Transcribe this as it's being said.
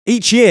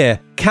Each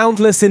year,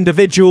 countless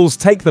individuals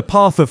take the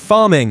path of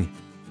farming.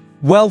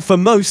 Well, for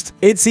most,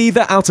 it's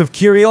either out of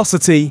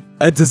curiosity,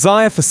 a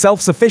desire for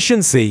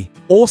self-sufficiency,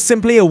 or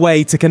simply a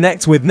way to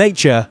connect with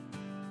nature.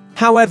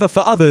 However,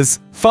 for others,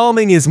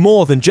 farming is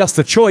more than just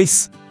a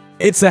choice.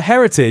 It's a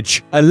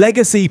heritage, a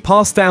legacy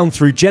passed down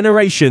through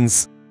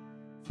generations.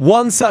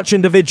 One such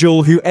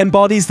individual who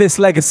embodies this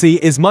legacy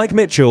is Mike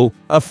Mitchell,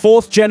 a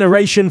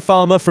fourth-generation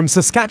farmer from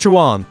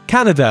Saskatchewan,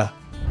 Canada.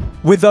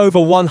 With over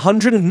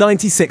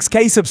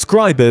 196K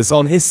subscribers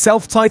on his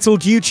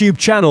self-titled YouTube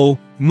channel,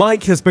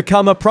 Mike has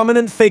become a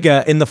prominent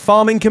figure in the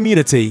farming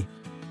community.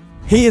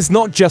 He is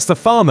not just a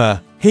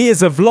farmer, he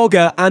is a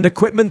vlogger and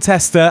equipment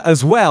tester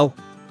as well.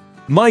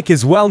 Mike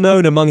is well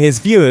known among his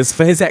viewers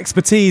for his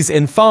expertise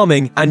in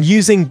farming and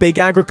using big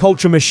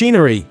agriculture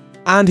machinery,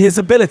 and his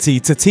ability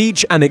to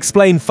teach and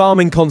explain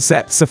farming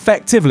concepts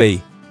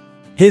effectively.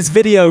 His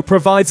video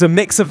provides a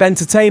mix of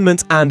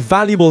entertainment and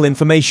valuable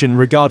information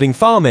regarding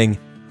farming.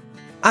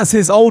 As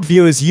his old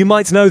viewers, you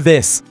might know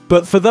this,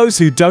 but for those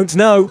who don't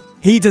know,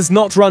 he does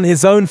not run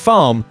his own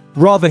farm,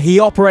 rather he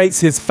operates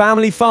his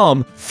family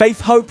farm,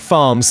 Faith Hope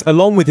Farms,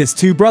 along with his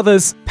two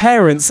brothers,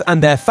 parents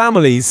and their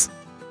families.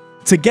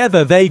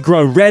 Together they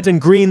grow red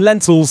and green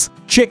lentils,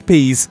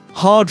 chickpeas,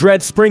 hard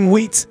red spring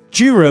wheat,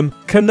 durum,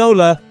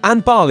 canola,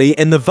 and barley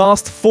in the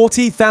vast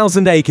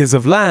 40,000 acres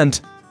of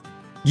land.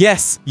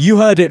 Yes, you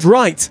heard it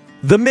right.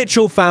 The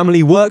Mitchell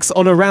family works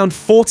on around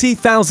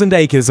 40,000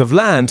 acres of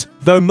land,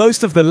 though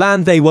most of the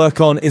land they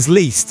work on is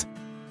leased.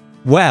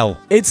 Well,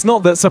 it's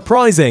not that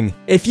surprising,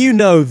 if you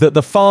know that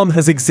the farm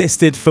has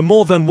existed for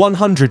more than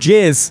 100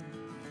 years.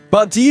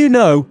 But do you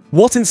know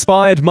what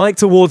inspired Mike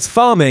towards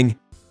farming?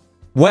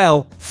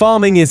 Well,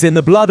 farming is in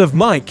the blood of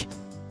Mike.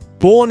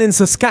 Born in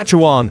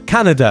Saskatchewan,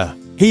 Canada,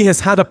 he has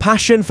had a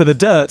passion for the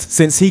dirt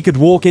since he could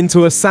walk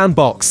into a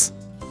sandbox.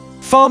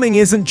 Farming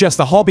isn't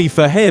just a hobby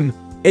for him,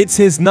 it's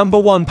his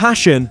 #1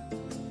 passion.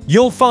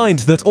 You'll find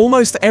that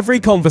almost every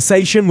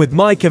conversation with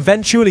Mike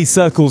eventually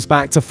circles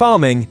back to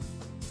farming.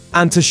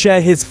 And to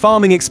share his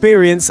farming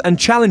experience and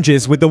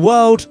challenges with the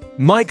world,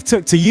 Mike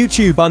took to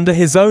YouTube under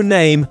his own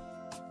name.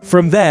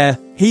 From there,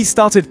 he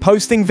started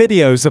posting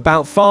videos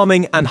about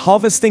farming and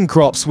harvesting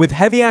crops with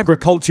heavy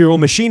agricultural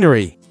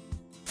machinery.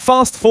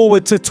 Fast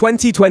forward to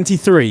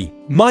 2023,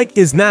 Mike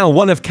is now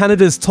one of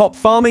Canada's top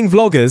farming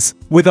vloggers,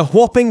 with a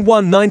whopping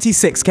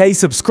 196K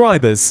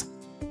subscribers.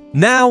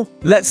 Now,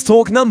 let's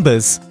talk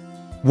numbers.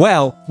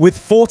 Well, with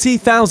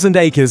 40,000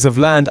 acres of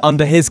land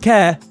under his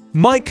care,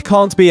 Mike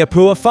can't be a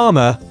poor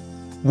farmer.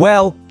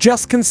 Well,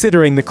 just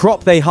considering the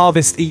crop they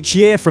harvest each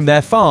year from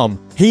their farm,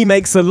 he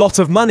makes a lot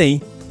of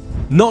money.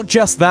 Not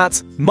just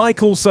that,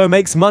 Mike also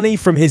makes money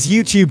from his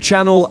YouTube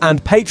channel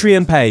and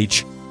Patreon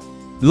page.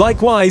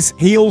 Likewise,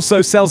 he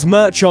also sells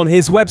merch on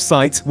his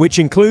website, which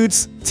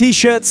includes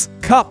t-shirts,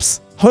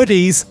 cups,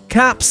 hoodies,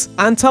 caps,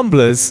 and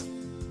tumblers.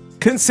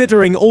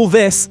 Considering all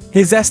this,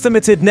 his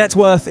estimated net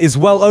worth is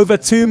well over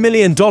 $2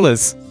 million.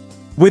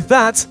 With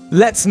that,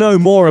 let's know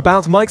more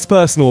about Mike's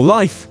personal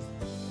life.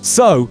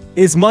 So,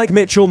 is Mike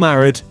Mitchell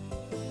married?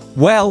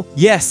 Well,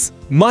 yes,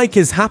 Mike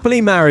is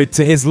happily married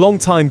to his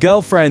longtime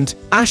girlfriend,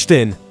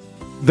 Ashton.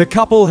 The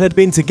couple had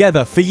been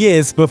together for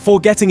years before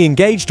getting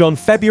engaged on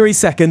February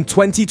 2nd,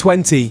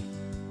 2020.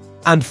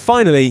 And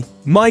finally,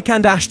 Mike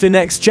and Ashton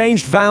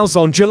exchanged vows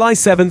on July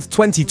 7th,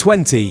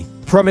 2020,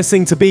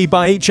 promising to be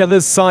by each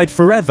other's side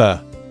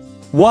forever.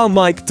 While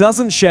Mike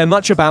doesn't share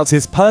much about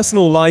his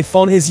personal life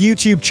on his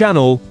YouTube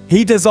channel,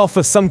 he does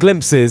offer some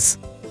glimpses.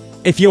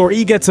 If you're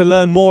eager to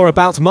learn more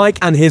about Mike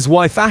and his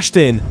wife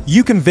Ashton,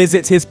 you can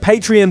visit his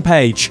Patreon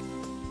page.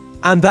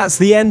 And that's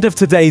the end of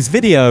today's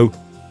video.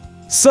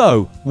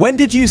 So, when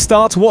did you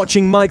start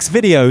watching Mike's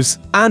videos,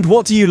 and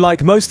what do you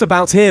like most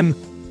about him?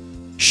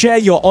 Share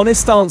your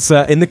honest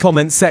answer in the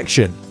comments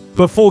section.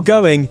 Before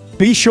going,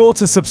 be sure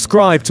to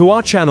subscribe to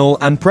our channel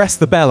and press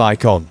the bell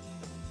icon.